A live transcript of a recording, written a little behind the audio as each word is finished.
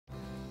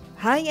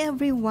Hi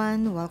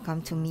everyone!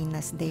 Welcome to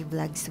Mina's Day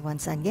Vlogs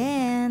once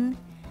again.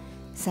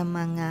 Sa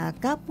mga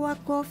kapwa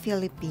ko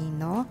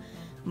Filipino,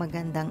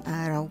 magandang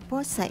araw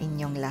po sa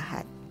inyong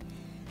lahat.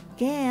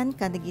 Ken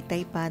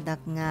kadagitay padak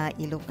nga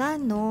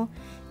Ilocano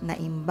na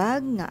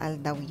imbag nga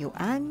aldaw yu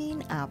amin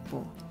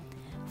apo.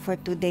 For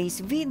today's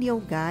video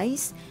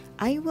guys,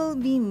 I will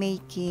be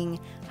making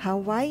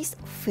Hawaii's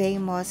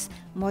famous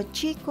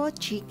Mochiko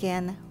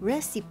Chicken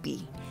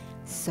recipe.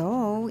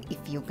 So, if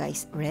you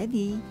guys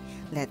ready,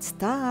 let's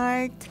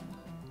start!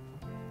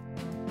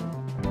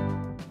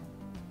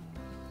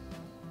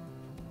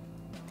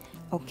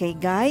 Okay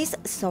guys,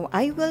 so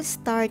I will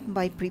start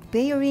by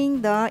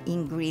preparing the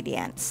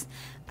ingredients.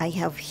 I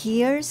have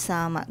here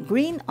some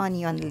green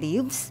onion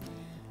leaves.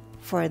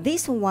 For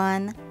this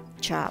one,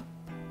 chop.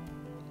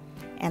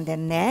 And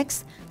then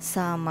next,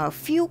 some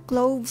few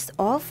cloves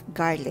of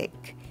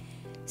garlic.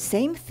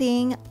 Same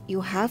thing, you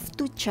have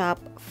to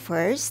chop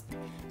first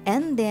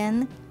and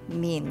then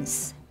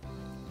mince.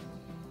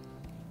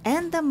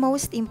 And the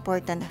most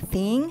important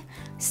thing,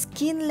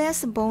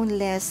 skinless,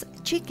 boneless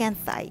chicken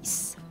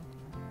thighs.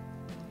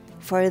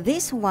 For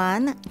this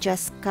one,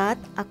 just cut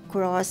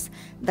across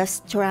the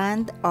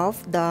strand of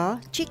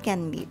the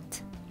chicken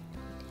meat.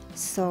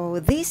 So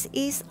this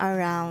is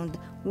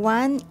around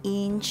 1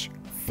 inch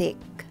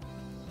thick.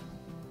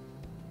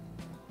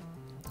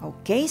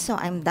 Okay, so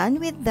I'm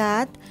done with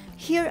that.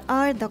 Here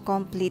are the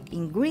complete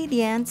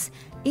ingredients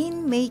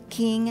in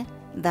making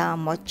the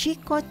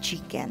Mochiko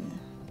chicken.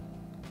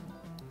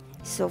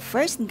 So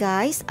first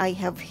guys, I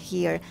have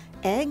here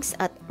eggs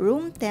at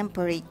room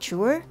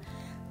temperature,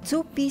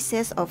 2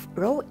 pieces of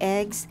raw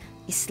eggs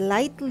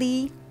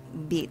slightly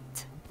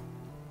beat.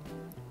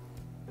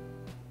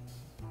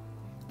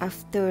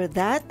 After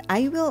that,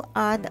 I will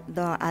add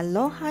the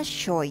Aloha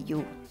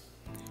shoyu.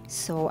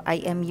 So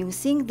I am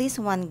using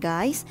this one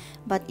guys,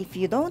 but if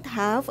you don't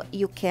have,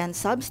 you can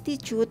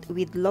substitute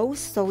with low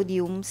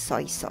sodium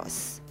soy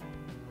sauce.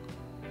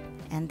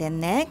 And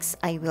then next,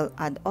 I will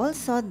add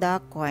also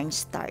the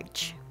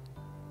cornstarch.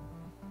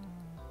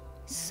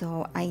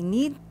 So I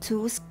need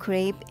to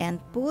scrape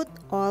and put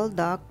all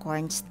the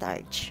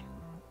cornstarch.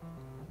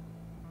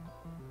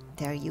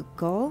 There you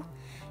go.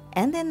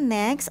 And then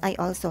next, I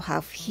also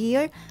have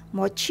here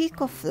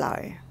Mochiko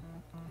flour.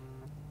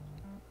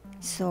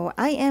 So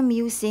I am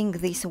using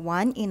this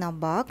one in a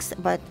box,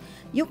 but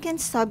you can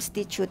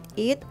substitute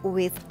it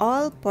with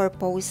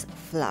all-purpose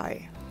flour.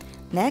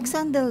 Next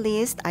on the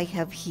list, I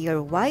have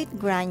here white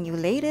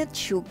granulated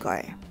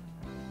sugar.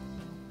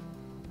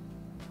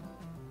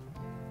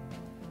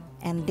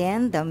 And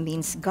then the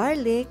minced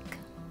garlic,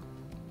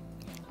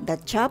 the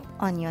chopped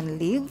onion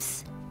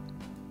leaves,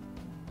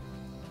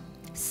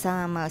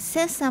 some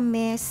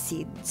sesame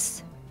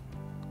seeds,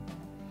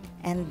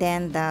 and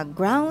then the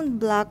ground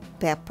black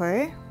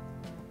pepper,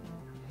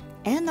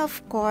 and of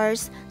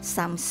course,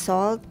 some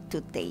salt to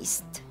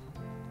taste.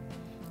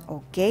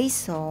 Okay,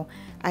 so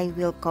I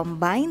will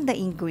combine the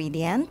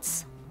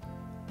ingredients.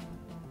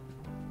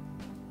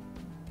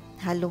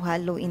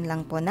 Halo-haloin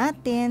lang po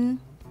natin.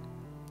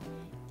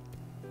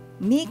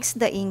 Mix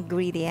the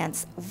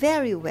ingredients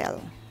very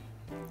well.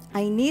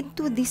 I need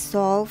to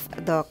dissolve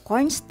the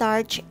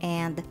cornstarch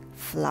and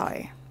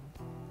flour.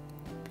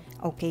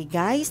 Okay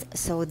guys,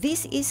 so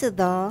this is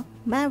the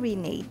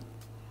marinade.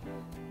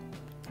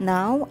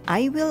 Now,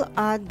 I will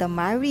add the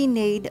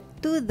marinade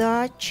to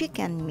the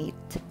chicken meat.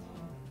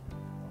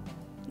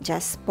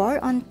 Just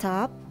pour on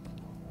top.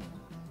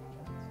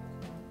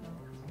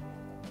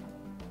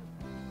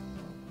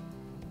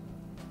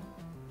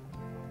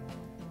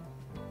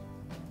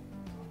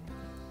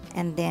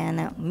 And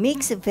then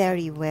mix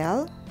very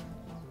well.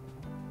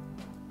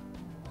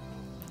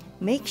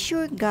 Make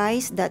sure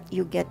guys that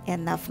you get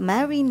enough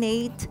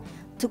marinade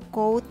to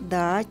coat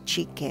the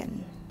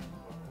chicken.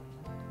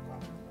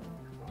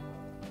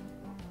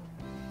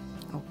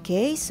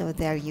 Okay, so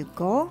there you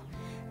go.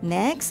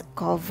 Next,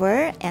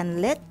 cover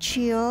and let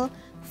chill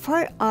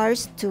 4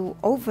 hours to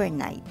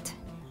overnight.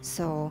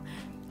 So,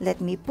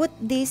 let me put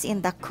this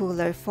in the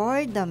cooler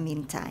for the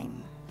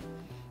meantime.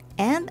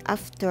 And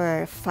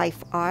after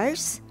 5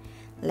 hours,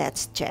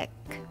 let's check.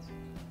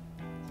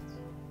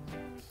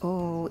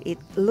 Oh,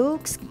 it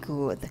looks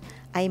good.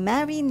 I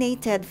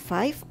marinated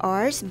 5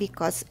 hours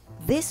because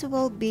this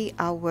will be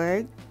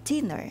our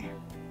dinner.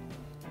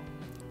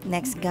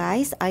 Next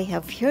guys, I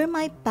have here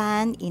my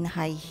pan in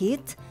high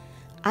heat.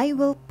 I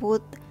will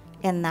put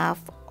enough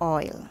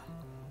oil.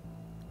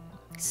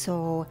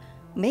 So,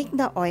 make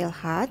the oil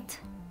hot.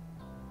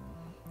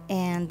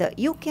 And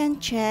you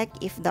can check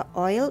if the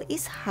oil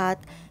is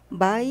hot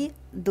by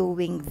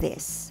doing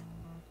this.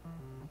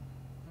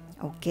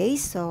 Okay,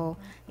 so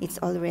it's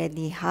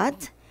already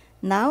hot.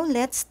 Now,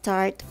 let's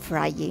start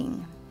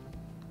frying.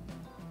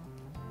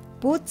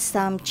 Put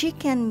some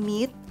chicken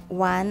meat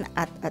one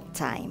at a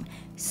time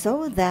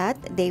so that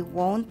they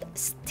won't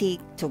stick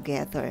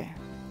together.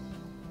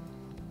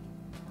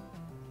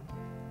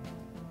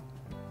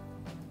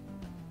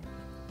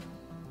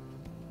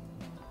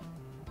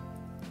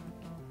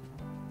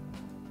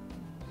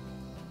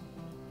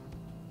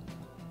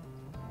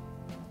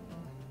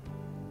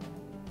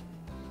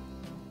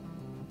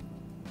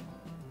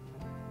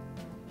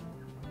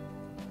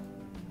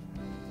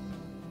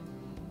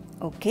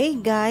 Okay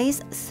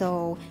guys,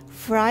 so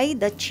fry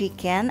the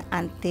chicken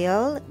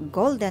until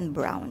golden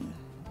brown.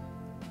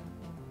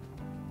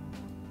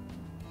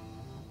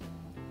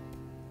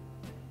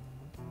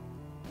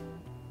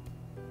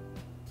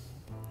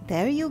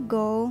 There you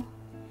go.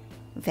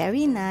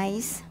 Very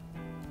nice.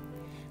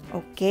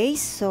 Okay,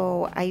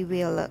 so I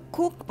will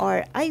cook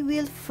or I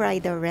will fry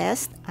the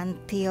rest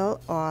until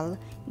all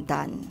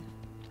done.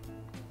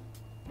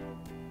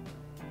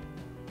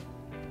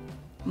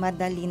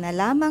 Madali na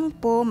lamang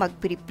po,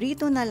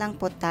 magpriprito na lang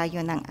po tayo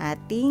ng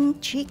ating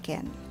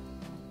chicken.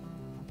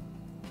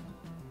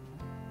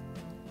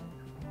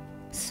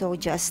 So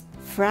just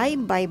fry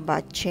by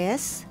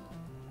batches,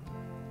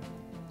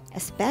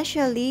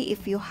 especially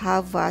if you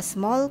have a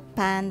small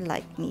pan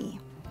like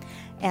me.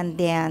 And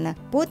then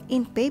put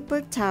in paper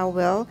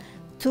towel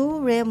to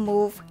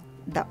remove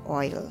the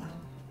oil.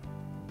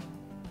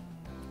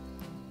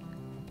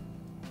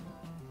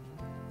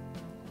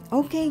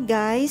 Okay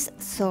guys,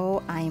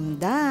 so I'm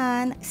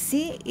done.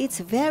 See,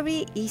 it's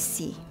very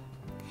easy.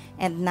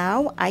 And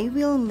now I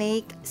will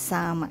make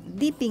some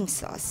dipping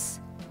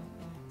sauce.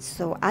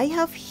 So I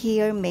have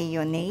here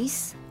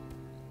mayonnaise.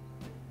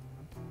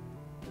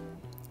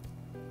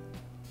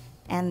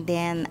 And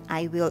then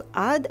I will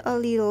add a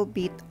little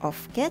bit of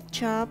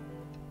ketchup.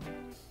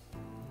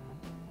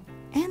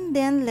 And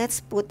then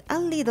let's put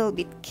a little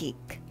bit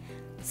kick,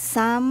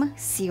 some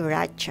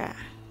sriracha.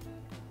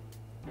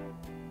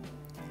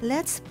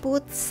 Let's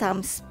put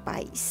some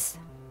spice.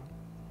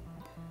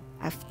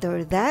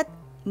 After that,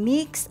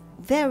 mix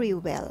very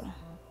well.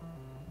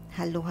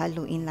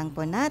 Halu-haluin lang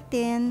po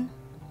natin.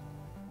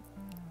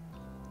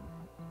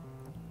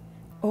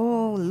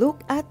 Oh,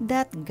 look at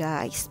that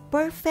guys.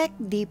 Perfect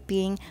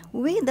dipping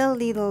with a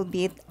little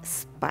bit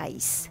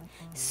spice.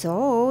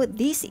 So,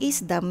 this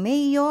is the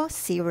Mayo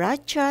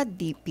Sriracha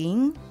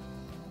dipping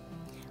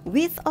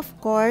with of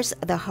course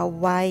the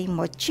Hawaii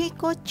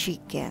Mochiko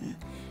Chicken.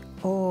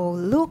 Oh,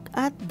 look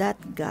at that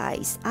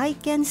guys. I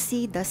can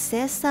see the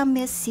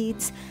sesame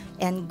seeds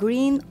and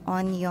green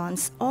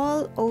onions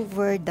all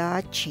over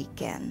the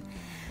chicken.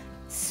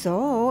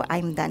 So,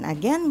 I'm done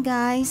again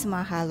guys.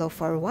 Mahalo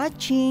for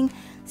watching.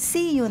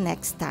 See you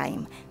next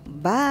time.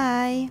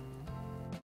 Bye!